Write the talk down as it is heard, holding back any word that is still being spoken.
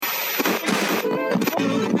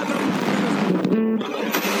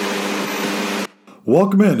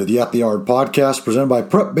Welcome into the At the Yard podcast presented by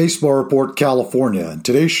Prep Baseball Report California. In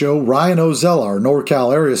today's show, Ryan Ozella, our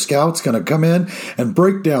NorCal area scout, is going to come in and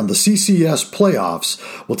break down the CCS playoffs.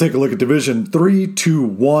 We'll take a look at Division 3, 2,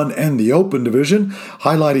 1, and the Open Division,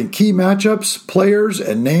 highlighting key matchups, players,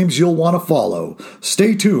 and names you'll want to follow.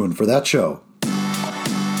 Stay tuned for that show.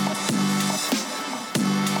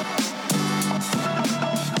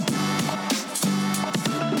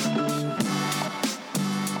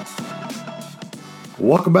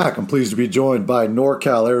 Welcome back. I'm pleased to be joined by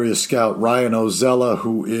NorCal area scout Ryan Ozella,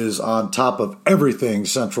 who is on top of everything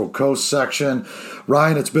Central Coast section.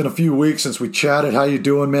 Ryan, it's been a few weeks since we chatted. How you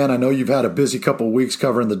doing, man? I know you've had a busy couple of weeks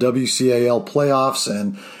covering the WCAL playoffs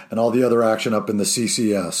and all the other action up in the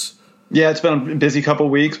CCS. Yeah, it's been a busy couple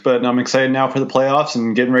of weeks, but I'm excited now for the playoffs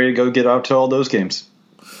and getting ready to go get out to all those games.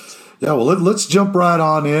 Yeah, well, let's jump right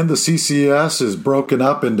on in. The CCS is broken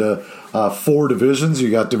up into 4 divisions. You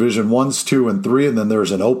got Division 1s, 2, and 3, and then there's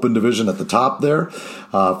an open division at the top there.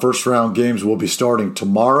 First round games will be starting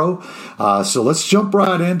tomorrow. So let's jump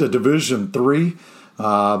right into Division 3.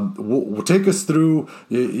 We'll take us through,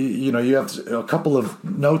 you have a couple of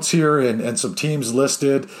notes here and some teams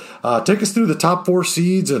listed. Take us through the top 4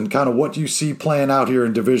 seeds and kind of what you see playing out here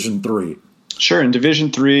in Division 3. Sure. In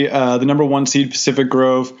Division 3, the number 1 seed, Pacific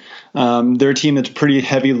Grove, they're a team that's pretty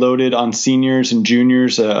heavy loaded on seniors and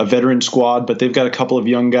juniors, a veteran squad, but they've got a couple of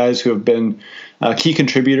young guys who have been key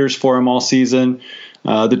contributors for them all season.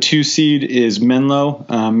 The 2 seed is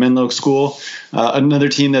Menlo School, another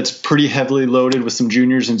team that's pretty heavily loaded with some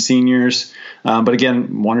juniors and seniors. But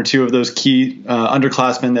again, 1 or 2 of those key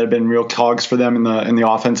underclassmen that have been real cogs for them in the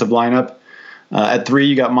offensive lineup. At 3,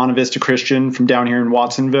 you got Monte Vista Christian from down here in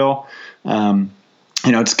Watsonville.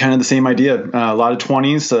 It's kind of the same idea. A lot of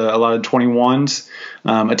 20s, a lot of 21s,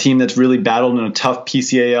 a team that's really battled in a tough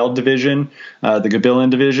PCAL division, the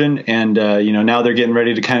Gabilan division. And, now they're getting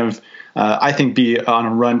ready to kind of, I think, be on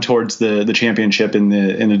a run towards the championship in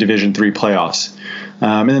the Division 3 playoffs.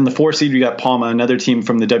 And then the 4 seed, we got Palma, another team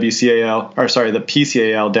from the the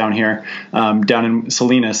PCAL down here, down in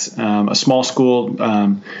Salinas, a small school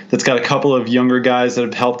that's got a couple of younger guys that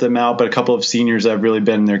have helped them out, but a couple of seniors that have really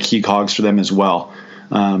been their key cogs for them as well.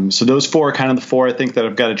 So those 4 are kind of the 4 I think that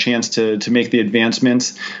have got a chance to make the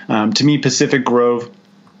advancements. To me, Pacific Grove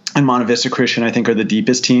and Monte Vista Christian, I think, are the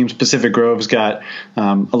deepest teams. Pacific Grove's got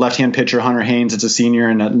a left-hand pitcher, Hunter Haynes, that's a senior,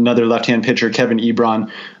 and another left-hand pitcher, Kevin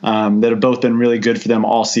Ebron, that have both been really good for them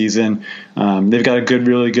all season. They've got a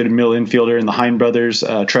really good middle infielder in the Hine brothers,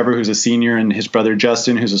 Trevor, who's a senior, and his brother,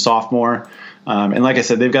 Justin, who's a sophomore. And like I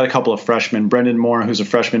said, they've got a couple of freshmen. Brendan Moore, who's a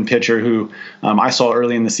freshman pitcher who I saw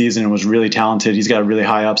early in the season and was really talented. He's got a really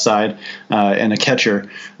high upside. And a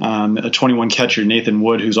catcher, a 21 catcher, Nathan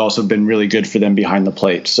Wood, who's also been really good for them behind the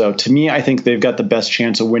plate. So to me, I think they've got the best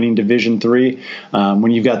chance of winning Division 3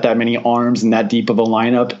 when you've got that many arms and that deep of a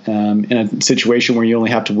lineup in a situation where you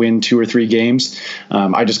only have to win 2 or 3 games.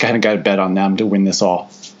 I just kind of got to bet on them to win this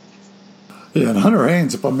all. Yeah, and Hunter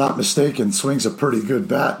Haynes, if I'm not mistaken, swings a pretty good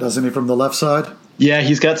bat, doesn't he, from the left side? Yeah,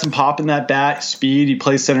 he's got some pop in that bat, speed. He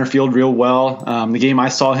plays center field real well. The game I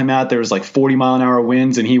saw him at, there was like 40-mile-an-hour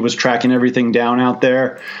winds, and he was tracking everything down out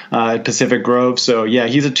there at Pacific Grove. So, yeah,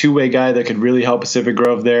 he's a two-way guy that could really help Pacific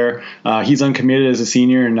Grove there. He's uncommitted as a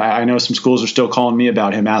senior, and I know some schools are still calling me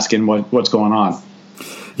about him, asking what's going on.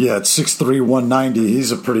 Yeah, at 6'3", 190,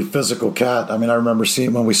 he's a pretty physical cat. I mean, I remember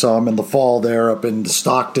seeing when we saw him in the fall there up in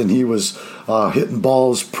Stockton, he was hitting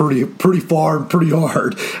balls pretty far and pretty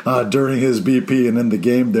hard during his BP and in the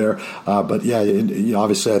game there. But, yeah,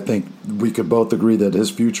 obviously I think we could both agree that his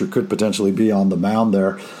future could potentially be on the mound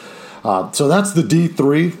there. So that's the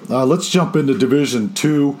D3. Let's jump into Division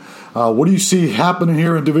 2. What do you see happening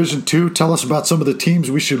here in Division 2? Tell us about some of the teams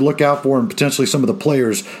we should look out for and potentially some of the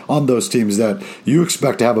players on those teams that you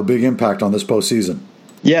expect to have a big impact on this postseason.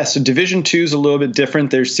 Yeah, so Division 2 is a little bit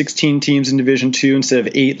different. There's 16 teams in Division 2 instead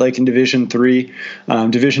of 8 like in Division 3.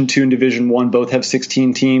 Division 2 and Division 1 both have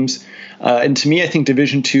 16 teams. And to me, I think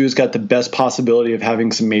Division 2 has got the best possibility of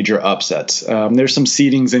having some major upsets. There's some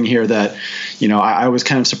seedings in here that, I was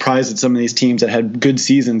kind of surprised that some of these teams that had good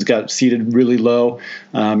seasons got seeded really low.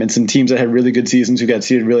 And some teams that had really good seasons who got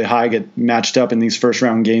seeded really high get matched up in these first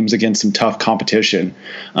round games against some tough competition.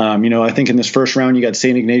 I think in this first round, you got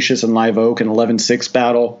St. Ignatius and Live Oak, an 11-6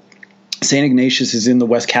 battle. St. Ignatius is in the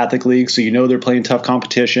West Catholic League, so they're playing tough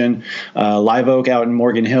competition. Live Oak out in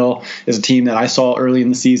Morgan Hill is a team that I saw early in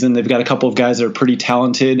the season. They've got a couple of guys that are pretty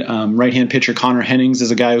talented. Right-hand pitcher Connor Hennings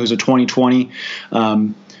is a guy who's a 2020.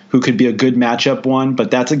 who could be a good matchup one,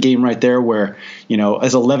 but that's a game right there where,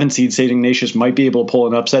 as 11 seed, St. Ignatius might be able to pull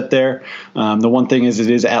an upset there. The one thing is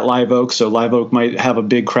it is at Live Oak, so Live Oak might have a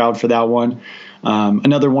big crowd for that one.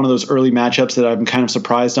 Another one of those early matchups that I'm kind of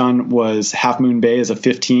surprised on was Half Moon Bay as a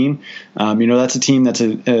 15. That's a team that's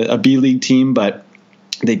a B League team, but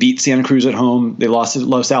they beat Santa Cruz at home. They lost to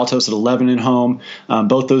Los Altos at 11 at home.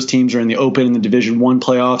 Both those teams are in the Open in the Division I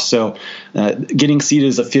playoffs. So getting seeded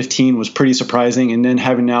as a 15 was pretty surprising. And then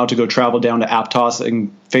having now to go travel down to Aptos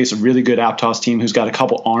and face a really good Aptos team who's got a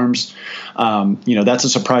couple arms, that's a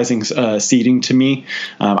surprising seeding to me.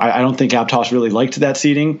 I don't think Aptos really liked that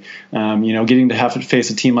seeding. Getting to have to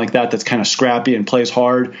face a team like that's kind of scrappy and plays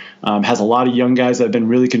hard, has a lot of young guys that have been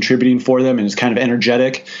really contributing for them and is kind of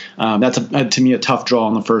energetic. That's to me a tough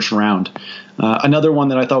draw in the first round. Another one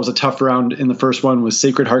that I thought was a tough round in the first one was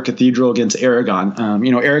Sacred Heart Cathedral against Aragon.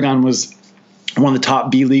 Aragon was one of the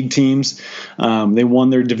top B League teams. They won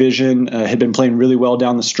their division, had been playing really well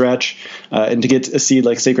down the stretch. And to get a seed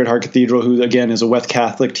like Sacred Heart Cathedral, who, again, is a West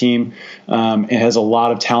Catholic team, and has a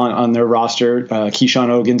lot of talent on their roster. Keyshawn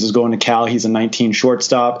Ogans is going to Cal. He's a 19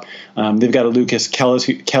 shortstop. They've got a Lucas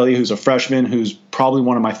Kelly, who's a freshman, who's probably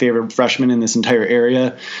one of my favorite freshmen in this entire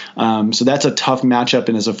area. So that's a tough matchup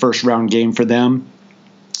and is a first-round game for them.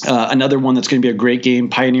 Another one that's going to be a great game,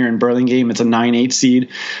 Pioneer and Burlingame. It's a 9-8 seed.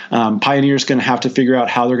 Pioneer's going to have to figure out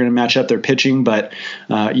how they're going to match up their pitching. But,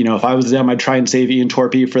 if I was them, I'd try and save Ian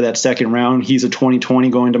Torpy for that second round. He's a 2020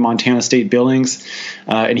 going to Montana State Billings.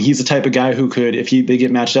 And he's the type of guy who could, if they get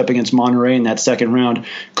matched up against Monterey in that second round,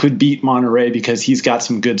 could beat Monterey because he's got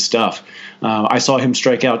some good stuff. I saw him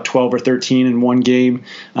strike out 12 or 13 in one game.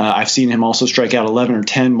 I've seen him also strike out 11 or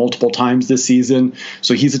 10 multiple times this season.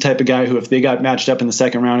 So he's the type of guy who, if they got matched up in the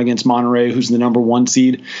second round against Monterey, who's the number 1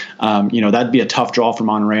 seed, that'd be a tough draw for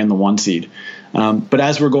Monterey in the 1 seed. But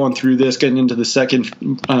as we're going through this, getting into the second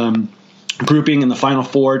grouping in the Final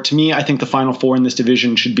Four, to me, I think the Final Four in this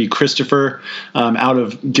division should be Christopher out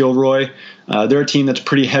of Gilroy. They're a team that's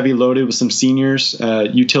pretty heavy loaded with some seniors.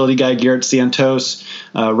 Utility guy Garrett Santos,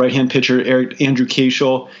 right-hand pitcher Andrew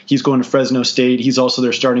Cashel. He's going to Fresno State. He's also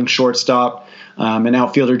their starting shortstop. An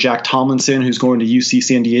outfielder, Jack Tomlinson, who's going to UC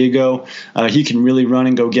San Diego. He can really run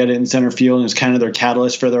and go get it in center field and is kind of their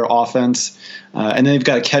catalyst for their offense. And then they've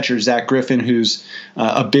got a catcher, Zach Griffin, who's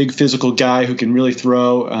a big physical guy who can really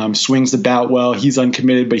throw, swings the bat well. He's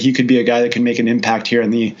uncommitted, but he could be a guy that can make an impact here in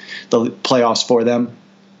the playoffs for them.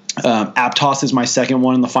 Aptos is my second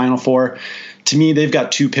one in the Final Four. To me, they've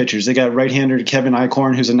got 2 pitchers. They got right-hander Kevin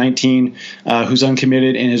Eichhorn, who's a 19, who's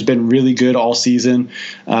uncommitted and has been really good all season.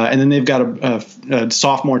 And then they've got a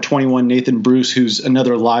sophomore 21, Nathan Bruce, who's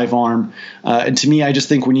another live arm. And to me, I just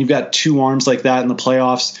think when you've got 2 arms like that in the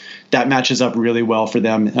playoffs, that matches up really well for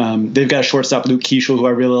them. They've got a shortstop, Luke Keishel, who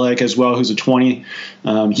I really like as well, who's a 20.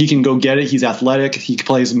 He can go get it. He's athletic. He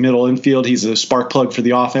plays middle infield. He's a spark plug for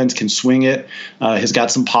the offense, can swing it, has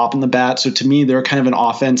got some pop in the bat. So to me, they're kind of an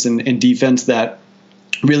offense and defense that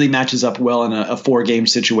really matches up well in a 4-game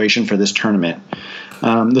situation for this tournament.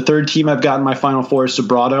 The third team I've got in my Final Four is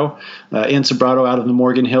Sobrato. And Sobrato out of the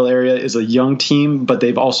Morgan Hill area is a young team, but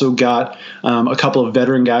they've also got a couple of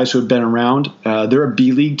veteran guys who have been around. They're a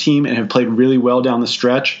B-League team and have played really well down the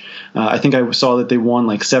stretch. I think I saw that they won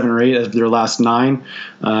like 7 or 8 of their last 9.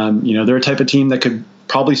 They're a type of team that could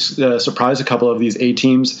probably surprise a couple of these A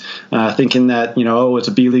teams, thinking that, it's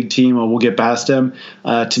a B-League team, we'll get past them.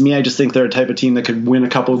 To me, I just think they're a type of team that could win a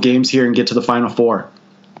couple of games here and get to the Final Four.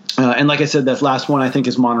 And like I said, that last one I think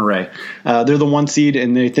is Monterey. They're the 1 seed,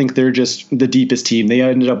 and they think they're just the deepest team. They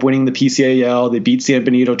ended up winning the PCAL. They beat San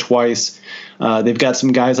Benito twice. They've got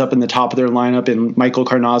some guys up in the top of their lineup, and Michael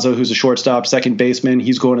Carnazzo, who's a shortstop, second baseman.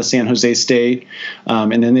 He's going to San Jose State.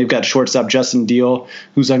 And then they've got shortstop Justin Deal,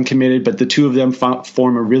 who's uncommitted, but the 2 of them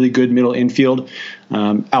form a really good middle infield.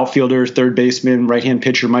 Outfielder, third baseman, right-hand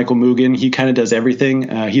pitcher Michael Mugen. He kind of does everything.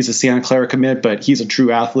 He's a Santa Clara commit, but he's a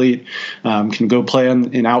true athlete. Can go play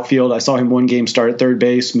in outfield. I saw him one game start at third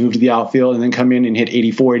base, move to the outfield, and then come in and hit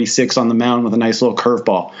 84, 86 on the mound with a nice little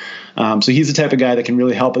curveball. So he's the type of guy that can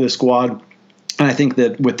really help with the squad. And I think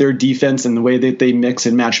that with their defense and the way that they mix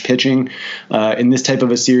and match pitching in this type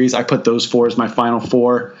of a series, I put those 4 as my Final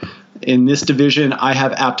Four. In this division, I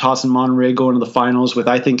have Aptos and Monterey going to the finals with,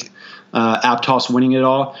 I think, Aptos winning it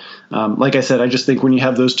all. Like I said, I just think when you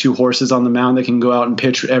have those 2 horses on the mound that can go out and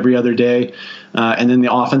pitch every other day, and then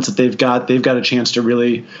the offense that they've got a chance to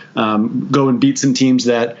really go and beat some teams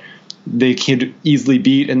that they could easily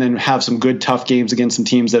beat, and then have some good tough games against some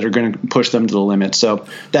teams that are going to push them to the limit. So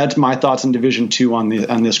that's my thoughts on Division 2 on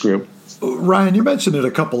this group. Ryan, you mentioned it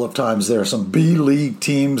a couple of times there, some B-League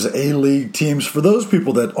teams, A-League teams. For those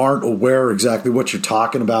people that aren't aware exactly what you're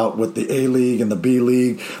talking about with the A-League and the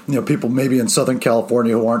B-League, people maybe in Southern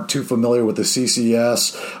California who aren't too familiar with the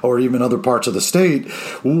CCS or even other parts of the state,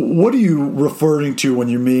 what are you referring to when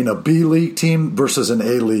you mean a B-League team versus an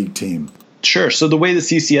A-League team? Sure. So the way the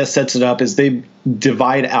CCS sets it up is they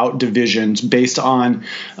divide out divisions based on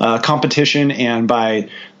competition and by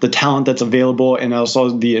the talent that's available, and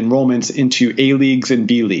also the enrollments into A leagues and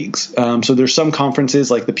B leagues. So there's some conferences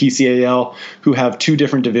like the PCAL who have two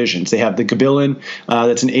different divisions. They have the Gabilan,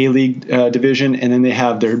 that's an A league division, and then they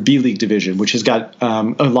have their B league division, which has got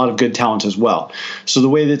a lot of good talent as well. So the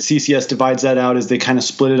way that CCS divides that out is they kind of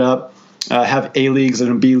split it up. Have A leagues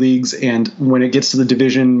and B leagues, and when it gets to the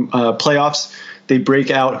division playoffs, they break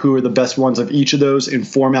out who are the best ones of each of those and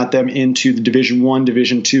format them into the Division 1,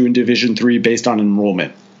 Division 2, and Division 3 based on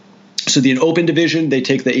enrollment. So the open division, they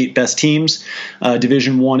take the 8 best teams.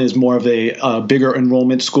 Division 1 is more of a bigger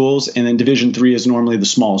enrollment schools, and then Division 3 is normally the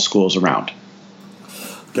smallest schools around.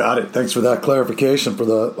 Got it. Thanks for that clarification for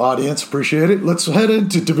the audience. Appreciate it. Let's head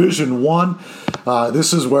into Division 1.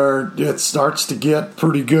 This is where it starts to get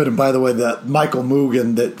pretty good. And by the way, that Michael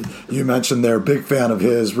Mugen that you mentioned there, big fan of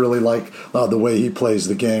his, really like the way he plays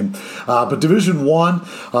the game. But Division 1,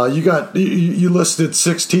 you listed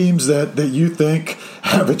 6 teams that you think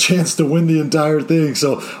have a chance to win the entire thing.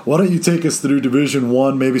 So why don't you take us through Division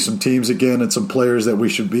 1, maybe some teams again and some players that we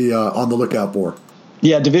should be on the lookout for.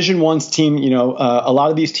 Yeah, Division 1's team, a lot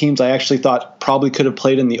of these teams I actually thought probably could have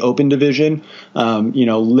played in the open division.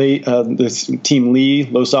 This team Lee,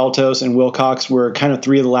 Los Altos, and Wilcox were kind of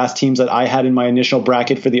 3 of the last teams that I had in my initial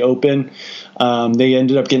bracket for the open. They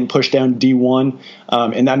ended up getting pushed down to D1,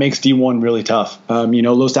 and that makes D1 really tough.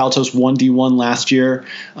 Los Altos won D1 last year.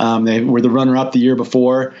 They were the runner-up the year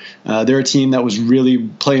before. They're a team that was really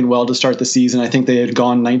playing well to start the season. I think they had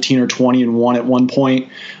gone 19 or 20 and 1 at one point.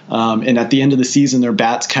 And at the end of the season, their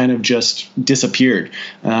bats kind of just disappeared.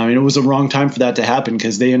 And it was the wrong time for that to happen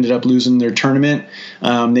because they ended up losing their tournament.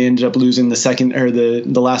 They ended up losing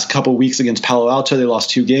the last couple weeks against Palo Alto. They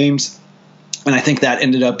lost 2 games. And I think that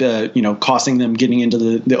ended up, costing them getting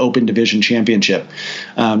into the Open Division Championship.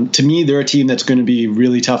 To me, they're a team that's going to be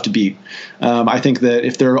really tough to beat. I think that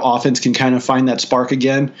if their offense can kind of find that spark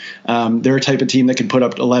again, they're a type of team that can put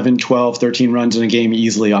up 11, 12, 13 runs in a game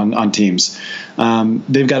easily on teams.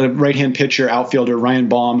 They've got a right-hand pitcher, outfielder, Ryan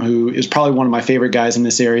Baum, who is probably one of my favorite guys in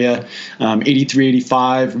this area. 83,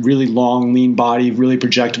 85, really long, lean body, really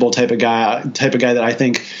projectable type of guy that I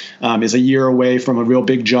think is a year away from a real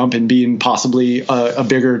big jump and being possibly a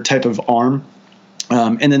bigger type of arm.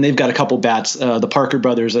 And then they've got a couple bats, the Parker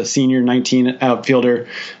brothers, a senior 19 outfielder,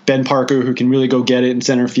 Ben Parker, who can really go get it in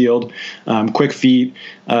center field, quick feet.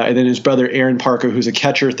 And then his brother, Aaron Parker, who's a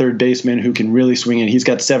catcher, third baseman, who can really swing it. He's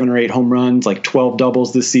got 7 or 8 home runs, like 12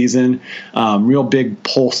 doubles this season, real big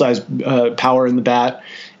pole-size power in the bat.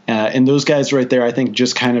 And those guys right there, I think,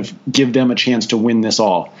 just kind of give them a chance to win this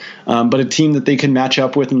all. But a team that they can match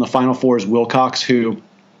up with in the Final Four is Wilcox, who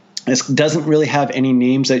this doesn't really have any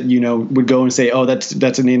names that would go and say, oh,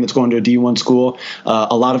 that's a name that's going to a D1 school.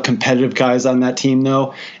 A lot of competitive guys on that team,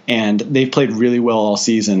 though, and they've played really well all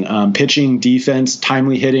season. Pitching, defense,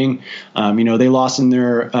 timely hitting. They lost in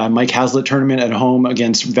their Mike Hazlitt tournament at home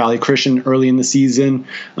against Valley Christian early in the season.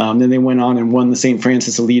 Then they went on and won the St.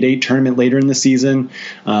 Francis Elite 8 tournament later in the season.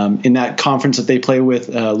 In that conference that they play with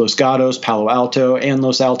Los Gatos, Palo Alto, and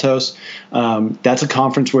Los Altos, that's a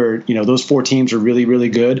conference where those 4 teams are really, really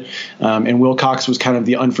good. And Wilcox was kind of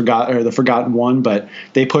the forgotten one, but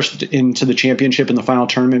they pushed into the championship in the final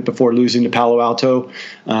tournament before losing to Palo Alto.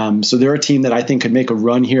 So they're a team that I think could make a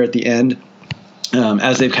run here at the end,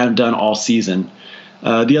 as they've kind of done all season.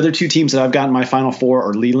 The other 2 teams that I've got in my Final Four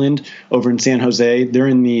are Leland over in San Jose. They're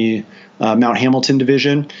in the Mount Hamilton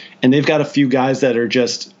division, and they've got a few guys that are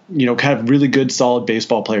just kind of really good, solid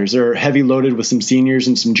baseball players. They're heavy loaded with some seniors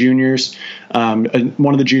and some juniors. One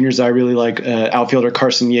of the juniors I really like, outfielder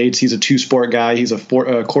Carson Yates. He's a 2-sport guy. He's a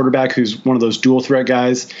quarterback who's one of those dual threat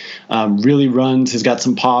guys. Really runs, has got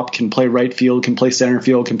some pop, can play right field, can play center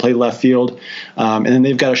field, can play left field. And then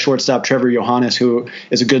they've got a shortstop, Trevor Johannes, who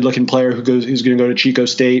is a good looking player who's going to go to Chico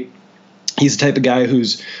State. He's the type of guy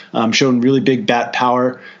who's shown really big bat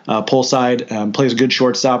power, pull side, plays a good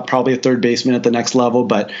shortstop, probably a third baseman at the next level,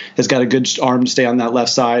 but has got a good arm to stay on that left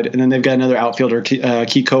side. And then they've got another outfielder,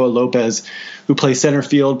 Kikoa Lopez, who plays center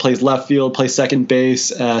field, plays left field, plays second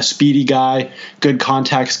base, speedy guy, good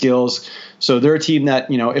contact skills. So they're a team that,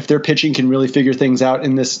 if their pitching can really figure things out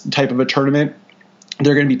in this type of a tournament,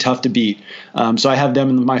 they're going to be tough to beat. So I have them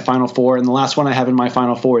in my Final Four. And the last one I have in my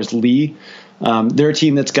Final Four is Lee. They're a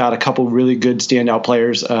team that's got a couple really good standout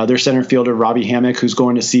players. Their center fielder, Robbie Hammock, who's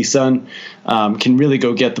going to CSUN, can really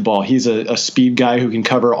go get the ball. He's a speed guy who can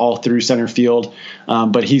cover all through center field,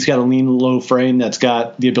 but he's got a lean, low frame that's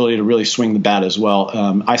got the ability to really swing the bat as well.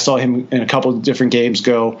 I saw him in a couple of different games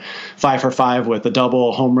go 5 for 5 with a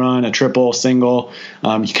double, home run, a triple, single.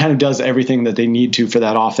 He kind of does everything that they need to for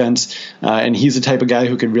that offense, and he's the type of guy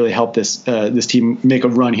who could really help this team make a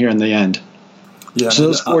run here in the end. Yeah, so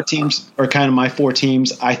those 4 teams are kind of my 4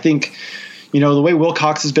 teams. I think, the way Will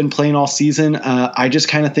Cox has been playing all season, I just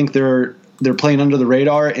kind of think they're playing under the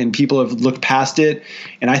radar and people have looked past it.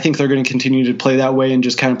 And I think they're going to continue to play that way and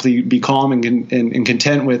just kind of be calm and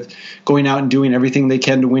content with going out and doing everything they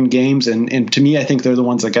can to win games. And to me, I think they're the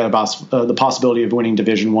ones that got the possibility of winning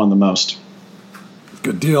Division I the most.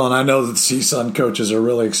 Good deal, and I know that the CSUN coaches are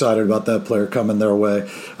really excited about that player coming their way.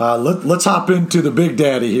 Let's hop into the Big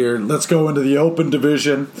Daddy here. Let's go into the Open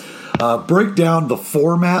Division. Break down the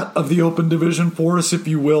format of the Open Division for us, if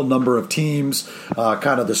you will, number of teams,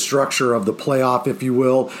 kind of the structure of the playoff, if you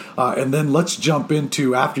will. And then let's jump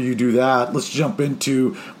into, after you do that, let's jump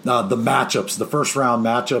into the matchups, the first-round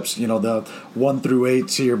matchups, the 1 through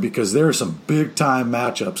 8s here, because there are some big-time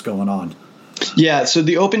matchups going on. Yeah, so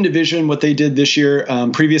the Open Division, what they did this year,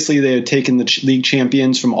 previously they had taken the league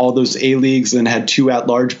champions from all those A leagues and had 2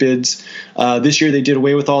 at-large bids. This year they did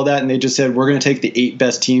away with all that, and they just said, we're going to take the 8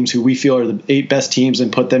 best teams who we feel are the 8 best teams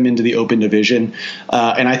and put them into the Open Division.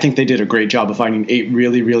 And I think they did a great job of finding 8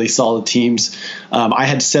 really, really solid teams. I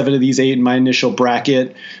had 7 of these 8 in my initial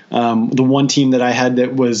bracket. The one team that I had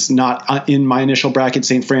that was not in my initial bracket,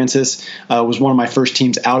 St. Francis, was one of my first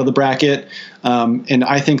teams out of the bracket. And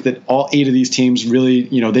I think that all 8 of these teams really,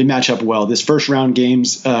 they match up well. This first round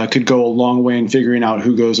games could go a long way in figuring out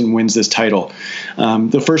who goes and wins this title.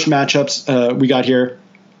 The first matchups we got here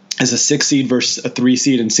is a 6 seed versus a 3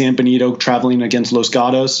 seed in San Benito traveling against Los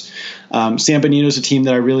Gatos. San Benito is a team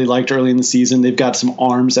that I really liked early in the season. They've got some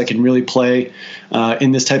arms that can really play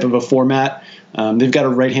in this type of a format. They've got a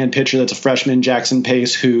right-hand pitcher that's a freshman, Jackson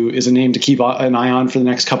Pace, who is a name to keep an eye on for the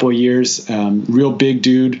next couple of years. Real big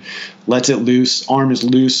dude, lets it loose. Arm is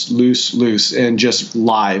loose, and just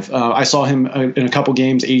live. I saw him in a couple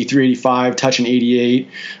games, 83, 85, touching 88.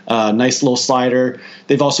 Nice little slider.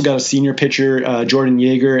 They've also got a senior pitcher, Jordan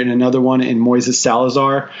Yeager, and another one in Moises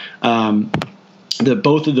Salazar. That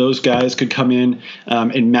both of those guys could come in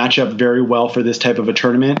and match up very well for this type of a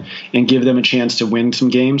tournament and give them a chance to win some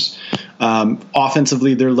games.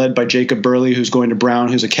 Offensively, they're led by Jacob Burley, who's going to Brown,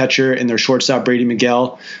 who's a catcher, and their shortstop, Brady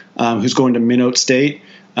Miguel, who's going to Minot State.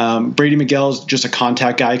 Brady Miguel is just a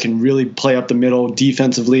contact guy, can really play up the middle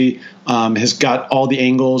defensively, has got all the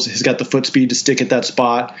angles, has got the foot speed to stick at that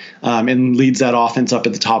spot, and leads that offense up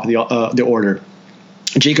at the top of the order.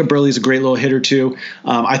 Jacob Burley's a great little hitter too.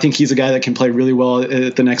 I think he's a guy that can play really well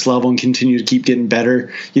at the next level and continue to keep getting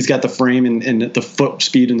better. He's got the frame and the foot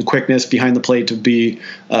speed and the quickness behind the plate to be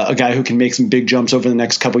a guy who can make some big jumps over the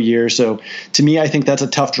next couple years. So to me, I think that's a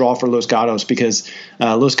tough draw for Los Gatos because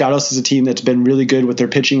Los Gatos is a team that's been really good with their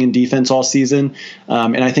pitching and defense all season.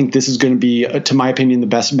 And I think this is going to be, to my opinion, the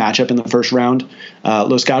best matchup in the first round.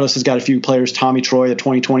 Los Gatos has got a few players. Tommy Troy, a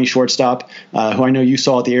 2020 shortstop, who I know you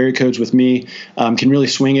saw at the area codes with me, can really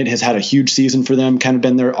swing it, has had a huge season for them, kind of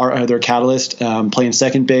been their catalyst, playing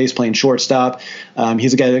second base, playing shortstop.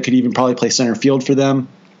 He's a guy that could even probably play center field for them.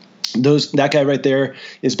 That guy right there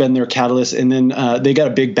has been their catalyst. And then they got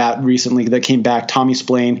a big bat recently that came back, Tommy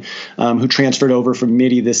Splain, who transferred over from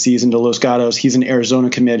Midi this season to Los Gatos. He's an Arizona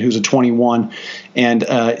commit who's a 21,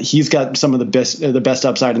 and he's got some of the best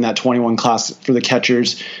upside in that 21 class for the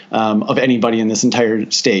catchers of anybody in this entire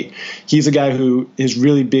state. He's a guy who is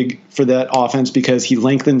really big for that offense because he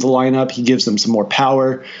lengthens the lineup. He gives them some more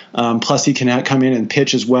power. Plus, he can come in and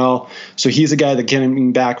pitch as well. So he's a guy that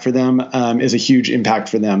getting back for them is a huge impact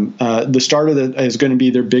for them. The starter that is going to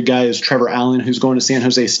be their big guy is Trevor Allen, who's going to San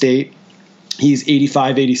Jose State. He's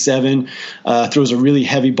 85, 87, throws a really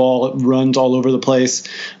heavy ball, runs all over the place,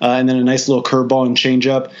 and then a nice little curveball and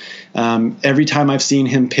changeup. Every time I've seen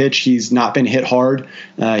him pitch, he's not been hit hard.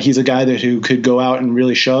 He's a guy who could go out and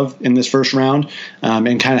really shove in this first round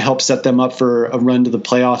and kind of help set them up for a run to the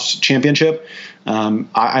playoffs championship.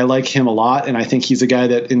 I like him a lot, and I think he's a guy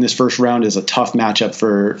that in this first round is a tough matchup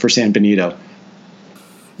for San Benito.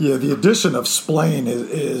 Yeah, the addition of Splain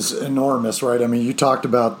is enormous, right? I mean, you talked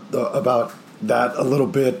about that a little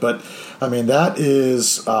bit, but I mean, that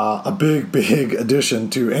is a big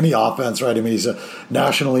addition to any offense, right? I mean, he's a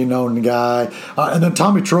nationally known guy. And then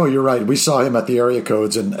Tommy Troy, you're right. We saw him at the Area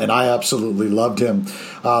Codes, and I absolutely loved him.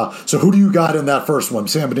 So who do you got in that first one,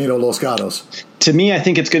 San Benito, Los Gatos? To me, I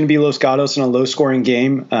think it's going to be Los Gatos in a low-scoring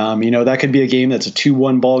game. That could be a game that's a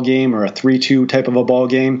 2-1 ball game or a 3-2 type of a ball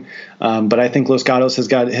game. But I think Los Gatos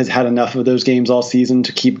has had enough of those games all season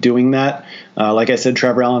to keep doing that. Like I said,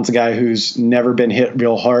 Trevor Allen's a guy who's never been hit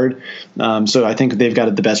real hard. So I think they've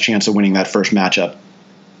got the best chance of winning that first matchup.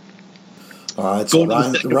 All right, so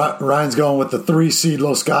Ryan's going with the 3-seed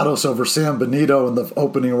Los Gatos over San Benito in the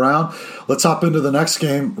opening round. Let's hop into the next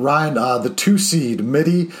game. Ryan, the 2-seed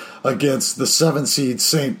Mitty against the 7-seed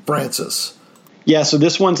St. Francis. Yeah, so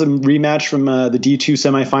this one's a rematch from the D2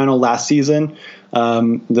 semifinal last season.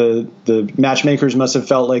 The matchmakers must have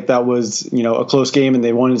felt like that was a close game, and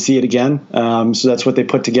they wanted to see it again. So that's what they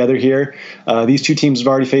put together here. These two teams have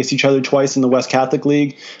already faced each other twice in the West Catholic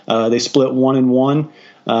League. They split 1-1.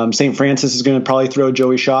 St. Francis is going to probably throw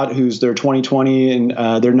Joey Schott, who's their 2020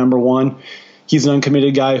 and their number one. He's an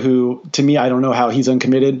uncommitted guy who, to me, I don't know how he's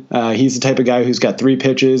uncommitted. He's the type of guy who's got 3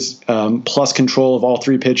 pitches, plus control of all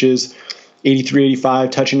 3 pitches, 83,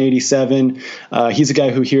 85, touching 87. He's a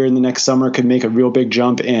guy who here in the next summer could make a real big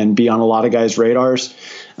jump and be on a lot of guys' radars.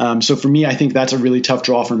 So for me, I think that's a really tough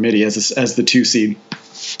draw for Mitty as the 2-seed.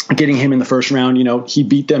 Getting him in the first round, he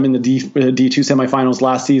beat them in the D2 semifinals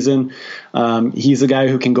last season. He's a guy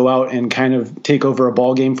who can go out and kind of take over a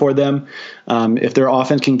ball game for them. If their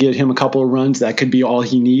offense can get him a couple of runs, that could be all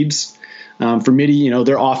he needs. For Mitty,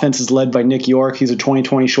 their offense is led by Nick York. He's a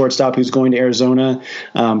 2020 shortstop who's going to Arizona.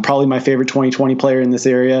 Probably my favorite 2020 player in this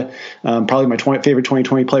area. Probably my favorite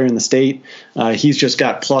 2020 player in the state. He's just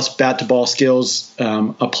got plus bat-to-ball skills,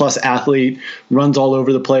 a plus athlete, runs all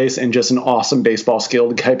over the place, and just an awesome baseball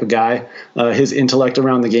skilled type of guy. His intellect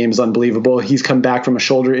around the game is unbelievable. He's come back from a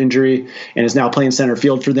shoulder injury and is now playing center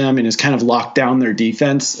field for them and has kind of locked down their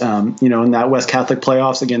defense. In that West Catholic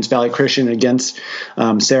playoffs against Valley Christian, against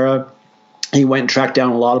Sarah, he went and tracked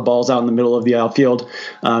down a lot of balls out in the middle of the outfield,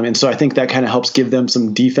 and so I think that kind of helps give them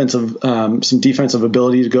some defensive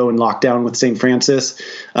ability to go and lock down with St. Francis.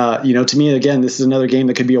 To me, again, this is another game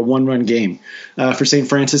that could be a 1-run game. For St.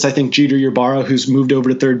 Francis, I think Jeter Yarbara, who's moved over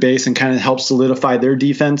to third base and kind of helped solidify their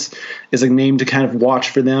defense, is a name to kind of watch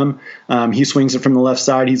for them. He swings it from the left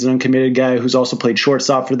side. He's an uncommitted guy who's also played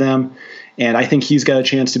shortstop for them. And I think he's got a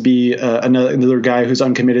chance to be another guy who's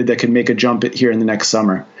uncommitted that can make a jump here in the next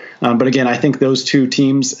summer. But again, I think those two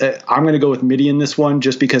teams, I'm going to go with Mitty in this one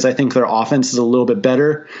just because I think their offense is a little bit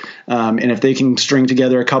better. And if they can string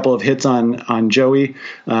together a couple of hits on Joey,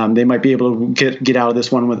 they might be able to get out of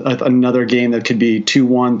this one with another game that could be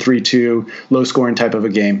 2-1, 3-2, low scoring type of a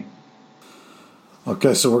game.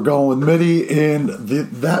 Okay, so we're going with Mitty in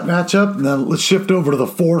that matchup. And then let's shift over to the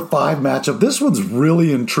 4-5 matchup. This one's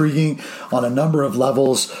really intriguing on a number of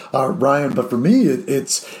levels, Ryan. But for me,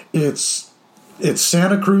 it's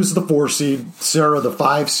Santa Cruz, the 4-seed, Sarah, the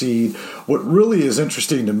 5-seed. What really is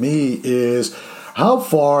interesting to me is how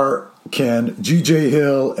far can G.J.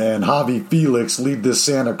 Hill and Javi Felix lead this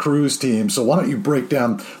Santa Cruz team. So why don't you break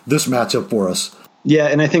down this matchup for us? Yeah,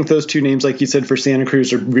 and I think those two names, like you said, for Santa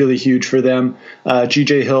Cruz are really huge for them.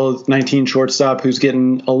 G.J. Hill, 19 shortstop, who's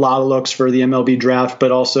getting a lot of looks for the MLB draft,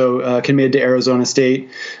 but also committed to Arizona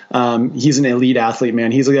State. He's an elite athlete,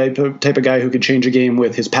 man. He's a type of guy who could change a game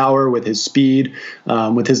with his power, with his speed,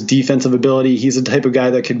 with his defensive ability. He's the type of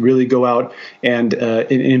guy that could really go out and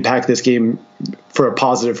impact this game for a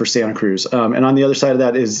positive for Santa Cruz. And on the other side of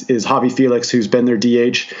that is Javi Felix, who's been their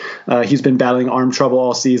DH. He's been battling arm trouble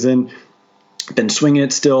all season. Been swinging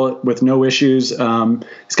it still with no issues. He's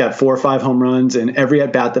got 4 or 5 home runs, and every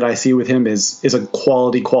at bat that I see with him is a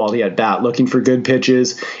quality at bat, looking for good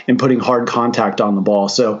pitches and putting hard contact on the ball.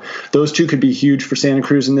 So those two could be huge for Santa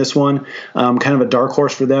Cruz in this one. Kind of a dark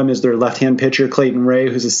horse for them is their left-hand pitcher, Clayton Ray,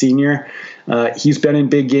 who's a senior. He's been in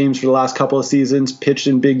big games for the last couple of seasons, pitched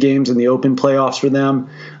in big games in the open playoffs for them,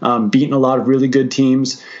 beaten a lot of really good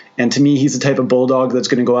teams. And to me, he's the type of bulldog that's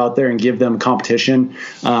going to go out there and give them competition.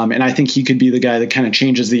 And I think he could be the guy that kind of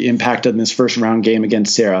changes the impact in this first round game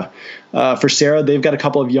against Sarah. For Sarah, they've got a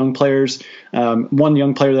couple of young players. One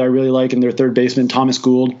young player that I really like in their third baseman, Thomas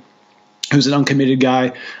Gould, who's an uncommitted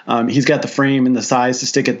guy. He's got the frame and the size to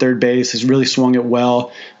stick at third base, has really swung it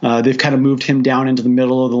well. They've kind of moved him down into the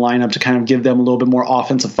middle of the lineup to kind of give them a little bit more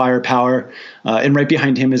offensive firepower. And right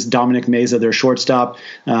behind him is Dominic Meza, their shortstop,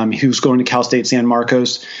 who's going to Cal State San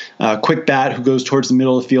Marcos. Quick bat who goes towards the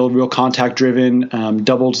middle of the field, real contact-driven,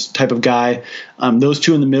 doubles type of guy. Those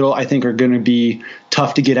two in the middle, I think, are going to be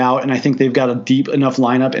tough to get out, and I think they've got a deep enough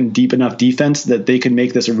lineup and deep enough defense that they could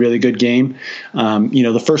make this a really good game.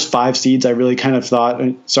 The first 5 seeds, I really kind of thought,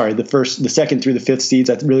 the second through the 5th seeds,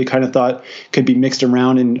 I really kind of thought could be mixed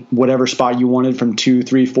around in whatever spot you wanted from 2,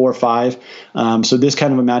 3, 4, 5. So this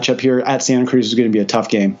kind of a matchup here at Santa Cruz is going to be a tough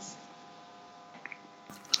game.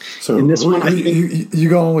 So in this one, you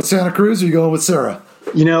going with Santa Cruz or you going with Sarah?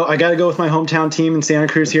 I got to go with my hometown team in Santa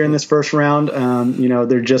Cruz here in this first round. They're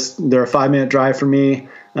a 5-minute drive for me.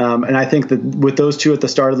 And I think that with those two at the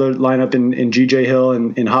start of the lineup in G.J. Hill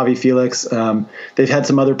and Javi Felix, they've had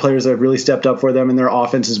some other players that have really stepped up for them, and their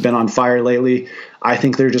offense has been on fire lately. I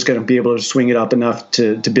think they're just going to be able to swing it up enough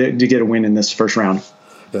to get a win in this first round.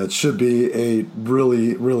 That should be a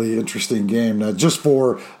really, really interesting game. Now, just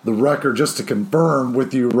for the record, just to confirm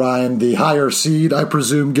with you, Ryan, the higher seed, I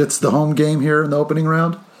presume, gets the home game here in the opening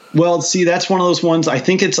round? Well, see, that's one of those ones. I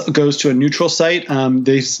think it goes to a neutral site. The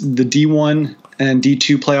D1 and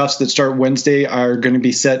D2 playoffs that start Wednesday are going to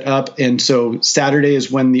be set up, and so Saturday is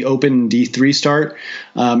when the Open D3 start.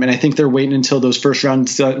 And I think they're waiting until those first round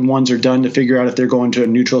ones are done to figure out if they're going to a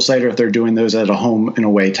neutral site or if they're doing those at a home and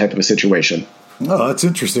away type of a situation. Oh, that's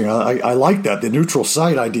interesting. I like that. The neutral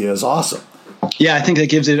site idea is awesome. Yeah, I think that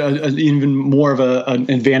gives it even more of an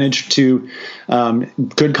advantage to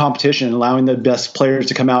good competition, allowing the best players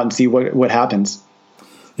to come out and see what happens.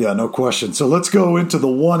 Yeah, no question. So let's go into the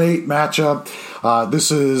 1-8 matchup. This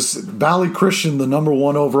is Valley Christian, the number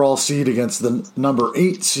 1 overall seed, against the number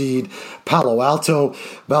 8 seed, Palo Alto.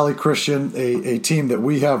 Valley Christian, a team that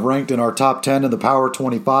we have ranked in our top 10 in the Power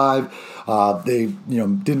 25. They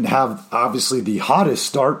didn't have, obviously, the hottest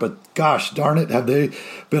start, but gosh darn it, have they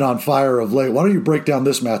been on fire of late. Why don't you break down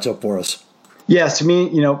this matchup for us? Yes, to me,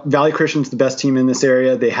 Valley Christian's the best team in this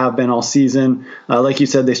area. They have been all season. Like you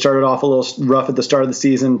said, they started off a little rough at the start of the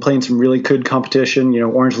season, playing some really good competition.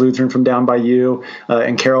 Orange Lutheran from down by you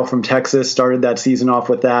and Carroll from Texas started that season off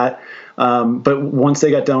with that. But once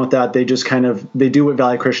they got done with that, they just they do what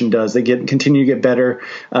Valley Christian does. They continue to get better.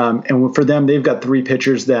 And for them, they've got 3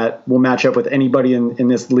 pitchers that will match up with anybody in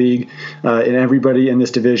this league and everybody in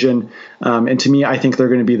this division. And to me, I think they're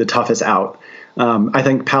going to be the toughest out. I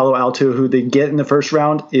think Palo Alto, who they get in the first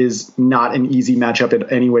round, is not an easy matchup in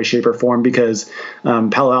any way, shape, or form because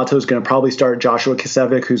Palo Alto is going to probably start Joshua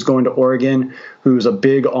Kisevic, who's going to Oregon, who's a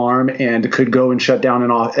big arm and could go and shut down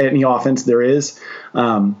any offense there is.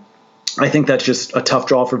 I think that's just a tough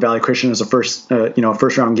draw for Valley Christian as a first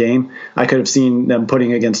round game. I could have seen them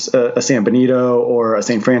putting against a San Benito or a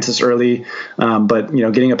St. Francis early, but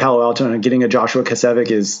getting a Palo Alto and getting a Joshua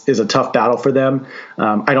Kisevic is a tough battle for them.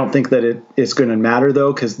 I don't think that it's going to matter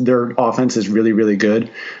though because their offense is really, really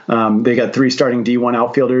good. They got 3 starting D1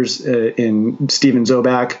 outfielders in Steven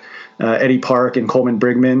Zobak, Eddie Park, and Coleman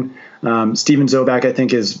Brigman. Steven Zobak, I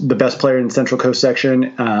think, is the best player in the Central Coast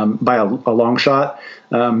section by a long shot.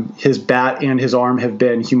 His bat and his arm have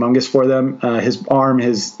been humongous for them. His arm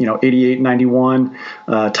is 88, 91,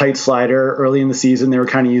 tight slider. Early in the season, they were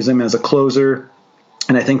kind of using him as a closer.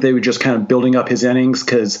 And I think they were just kind of building up his innings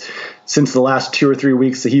because since the last 2 or 3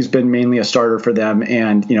 weeks, he's been mainly a starter for them.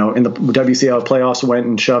 And, in the WCL playoffs, went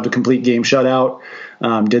and shoved a complete game shutout.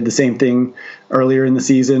 Did the same thing earlier in the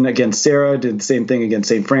season against Sarah, did the same thing against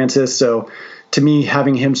St. Francis. So to me,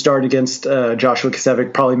 having him start against Joshua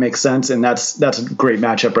Kisevic probably makes sense, and that's a great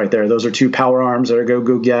matchup right there. Those are 2 power arms that are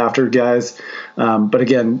go get after guys. But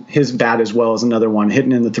again, his bat as well is another one,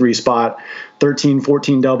 hitting in the 3 spot, 13,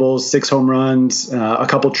 14 doubles, 6 home runs, a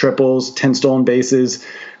couple triples, 10 stolen bases.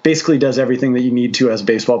 Basically does everything that you need to as a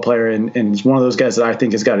baseball player, and he's one of those guys that I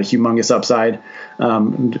think has got a humongous upside.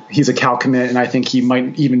 He's a Cal commit, and I think he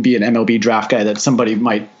might even be an MLB draft guy that somebody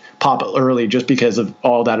might pop early just because of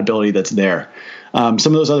all that ability that's there. Some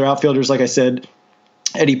of those other outfielders, like I said,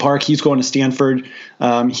 Eddie Park, he's going to Stanford.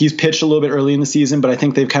 He's pitched a little bit early in the season, but I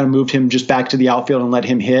think they've kind of moved him just back to the outfield and let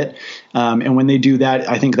him hit. And when they do that,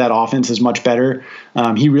 I think that offense is much better.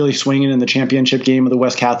 He really swinging in the championship game of the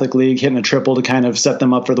West Catholic League, hitting a triple to kind of set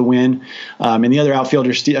them up for the win. And the other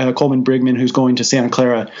outfielder, Coleman Brigman, who's going to Santa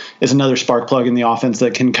Clara, is another spark plug in the offense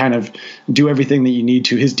that can kind of do everything that you need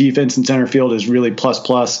to. His defense in center field is really plus.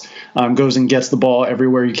 Goes and gets the ball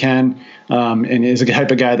everywhere he can. And is a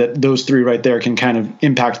type of guy that those 3 right there can kind of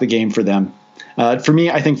impact the game for them. For me,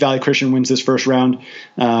 I think Valley Christian wins this first round,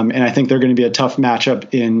 and I think they're going to be a tough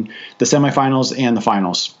matchup in the semifinals and the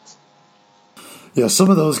finals. Yeah, some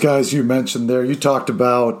of those guys you mentioned there, you talked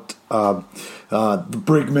about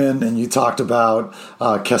Brigman, and you talked about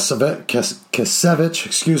Kasevich,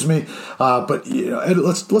 excuse me. But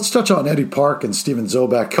let's touch on Eddie Park and Steven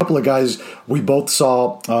Zobak, a couple of guys we both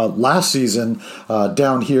saw last season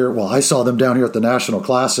down here. Well, I saw them down here at the National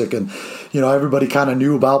Classic, and everybody kind of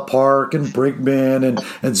knew about Park and Brigman,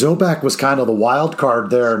 and Zobak was kind of the wild card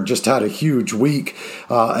there and just had a huge week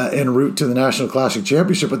en route to the National Classic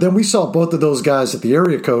Championship. But then we saw both of those guys at the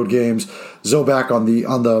area code games, Zobak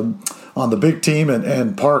on the big team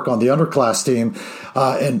and Park on the underclass team.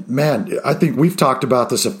 And man, I think we've talked about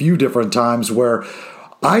this a few different times where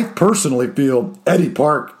I personally feel Eddie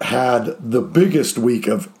Park had the biggest week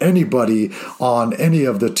of anybody on any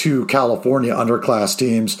of the two California underclass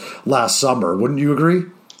teams last summer. Wouldn't you agree?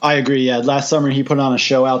 I agree. Yeah, last summer he put on a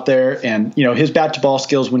show out there, and his bat to ball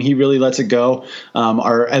skills when he really lets it go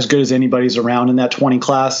are as good as anybody's around in that 20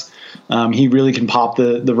 class. He really can pop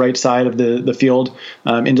the right side of the field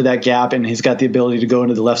into that gap, and he's got the ability to go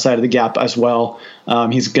into the left side of the gap as well.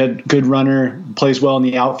 He's a good runner, plays well in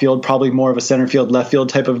the outfield, probably more of a center field, left field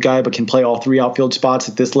type of guy, but can play all three outfield spots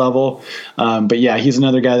at this level. But yeah, he's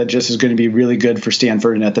another guy that just is going to be really good for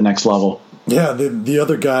Stanford and at the next level. Yeah, the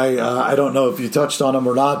other guy, I don't know if you touched on him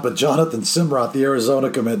or not, but Jonathan Simrot, the Arizona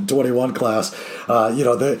commit 21 class,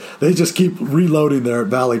 they just keep reloading there at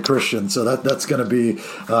Valley Christian, so that's going to be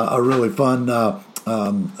a really fun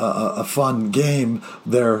a fun game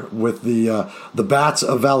there with the bats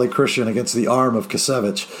of Valley Christian against the arm of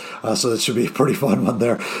Kasevich. So that should be a pretty fun one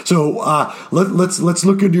there. So let's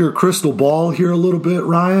look into your crystal ball here a little bit,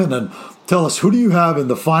 Ryan, and tell us, who do you have in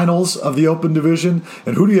the finals of the Open Division,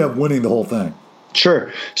 and who do you have winning the whole thing?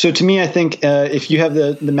 Sure. So to me, I think if you have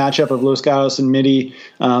the matchup of Los Gatos and Mitty,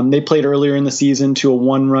 they played earlier in the season to a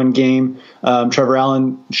one-run game. Trevor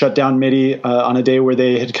Allen shut down Mitty on a day where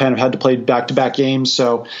they had kind of had to play back-to-back games.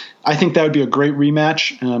 So I think that would be a great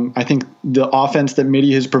rematch. I think the offense that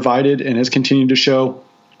Mitty has provided and has continued to show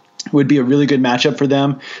would be a really good matchup for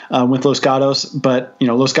them with Los Gatos. But,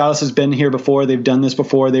 Los Gatos has been here before. They've done this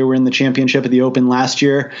before. They were in the championship at the Open last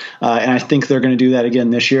year, and I think they're going to do that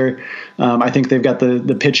again this year. I think they've got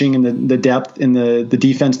the pitching and the depth and the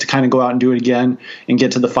defense to kind of go out and do it again and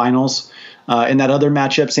get to the finals. In that other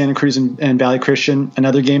matchup, Santa Cruz and Valley Christian,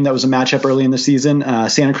 another game that was a matchup early in the season,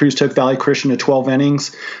 Santa Cruz took Valley Christian to 12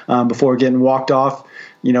 innings before getting walked off.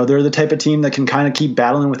 They're the type of team that can kind of keep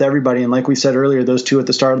battling with everybody. And like we said earlier, those two at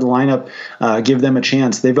the start of the lineup give them a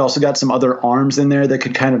chance. They've also got some other arms in there that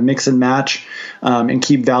could kind of mix and match and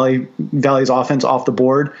keep Valley's offense off the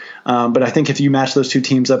board. But I think if you match those two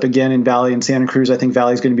teams up again in Valley and Santa Cruz, I think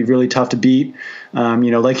Valley's going to be really tough to beat.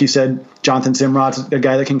 Like you said, Jonathan Simrod's a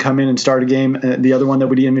guy that can come in and start a game. The other one that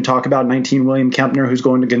we didn't even talk about, 19, William Kempner, who's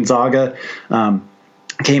going to Gonzaga.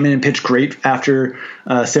 Came in and pitched great after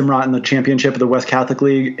Simrot in the championship of the West Catholic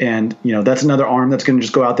League. And, that's another arm that's going to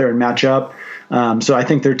just go out there and match up. So I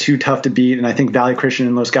think they're too tough to beat. And I think Valley Christian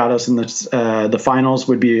and Los Gatos in the finals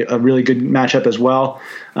would be a really good matchup as well.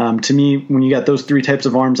 To me, when you got those three types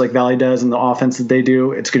of arms like Valley does and the offense that they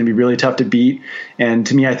do, it's going to be really tough to beat. And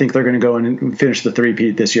to me, I think they're going to go in and finish the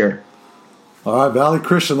three-peat this year. All right, Valley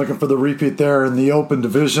Christian looking for the repeat there in the Open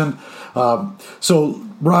Division. So,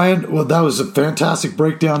 Ryan, well, that was a fantastic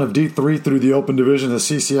breakdown of D3 through the Open Division, the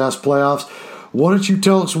CCS playoffs. Why don't you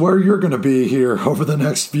tell us where you're going to be here over the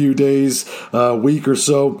next few days, week or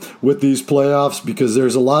so with these playoffs? Because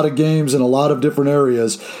there's a lot of games in a lot of different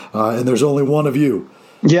areas, and there's only one of you.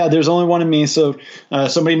 Yeah, there's only one of me. So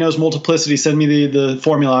somebody knows multiplicity. Send me the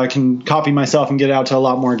formula. I can copy myself and get out to a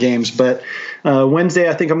lot more games. But Wednesday,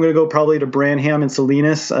 I think I'm going to go probably to Branham and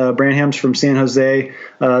Salinas. Branham's from San Jose.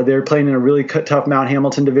 They're playing in a really tough Mount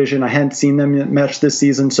Hamilton division. I hadn't seen them match this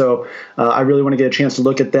season, so I really want to get a chance to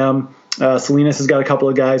look at them. Salinas has got a couple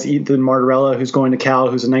of guys, Ethan Martorella, who's going to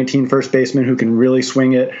Cal, who's a 19 first baseman who can really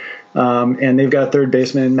swing it. And they've got a third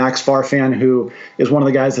baseman, Max Farfan, who is one of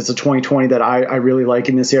the guys that's a 2020 that I really like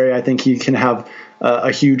in this area. I think he can have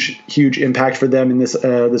a huge impact for them in this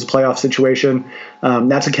playoff situation.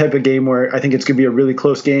 That's a type of game where I think it's going to be a really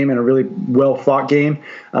close game and a really well-fought game.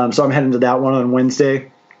 So I'm heading to that one on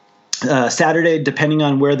Wednesday. Saturday, depending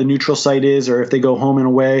on where the neutral site is or if they go home and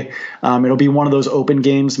away, it'll be one of those open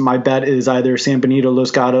games. My bet is either San Benito, Los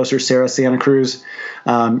Gatos, or Serra, Santa Cruz.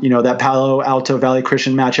 That Palo Alto Valley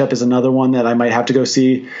Christian matchup is another one that I might have to go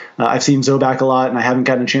see. I've seen Zobak a lot, and I haven't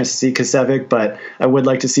gotten a chance to see Kasevich, but I would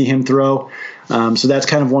like to see him throw. So that's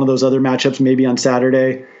kind of one of those other matchups maybe on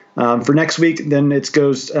Saturday. For next week, then it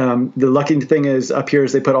goes. The lucky thing is up here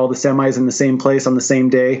is they put all the semis in the same place on the same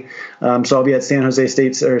day. So I'll be at San Jose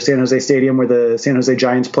Stadium where the San Jose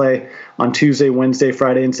Giants play on Tuesday, Wednesday,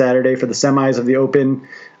 Friday, and Saturday for the semis of the Open,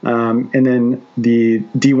 and then the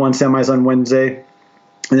D1 semis on Wednesday.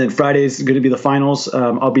 And then Friday is going to be the finals.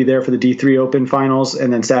 I'll be there for the D3 Open finals,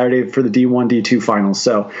 and then Saturday for the D1, D2 finals.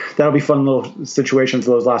 So that'll be fun little situations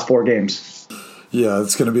for those last 4 games. Yeah,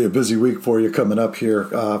 it's going to be a busy week for you coming up here.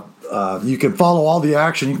 You can follow all the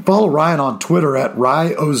action. You can follow Ryan on Twitter at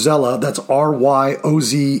Ryozella. That's RYOZELLA.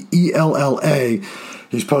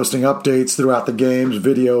 He's posting updates throughout the games,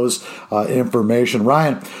 videos, information.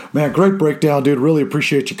 Ryan, man, great breakdown, dude. Really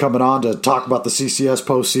appreciate you coming on to talk about the CCS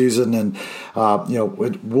postseason. And,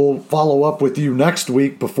 we'll follow up with you next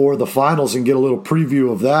week before the finals and get a little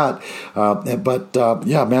preview of that.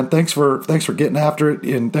 Yeah, man, thanks for getting after it,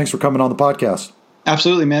 and thanks for coming on the podcast.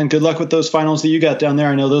 Absolutely, man. Good luck with those finals that you got down there.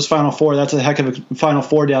 I know those Final Four, that's a heck of a Final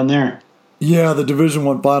Four down there. Yeah, the Division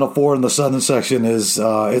I Final Four in the Southern section is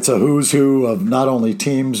it's a who's who of not only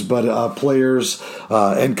teams but players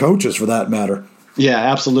and coaches for that matter. Yeah,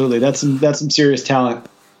 absolutely. That's some serious talent.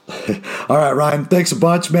 All right, Ryan, thanks a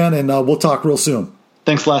bunch, man, and we'll talk real soon.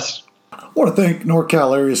 Thanks, Les. I want to thank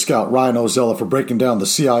NorCal area scout Ryan Ozella for breaking down the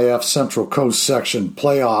CIF Central Coast section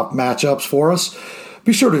playoff matchups for us.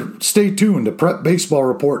 Be sure to stay tuned to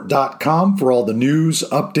PrepBaseballReport.com for all the news,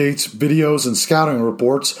 updates, videos, and scouting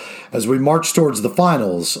reports as we march towards the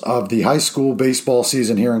finals of the high school baseball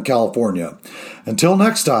season here in California. Until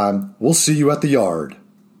next time, we'll see you at the yard.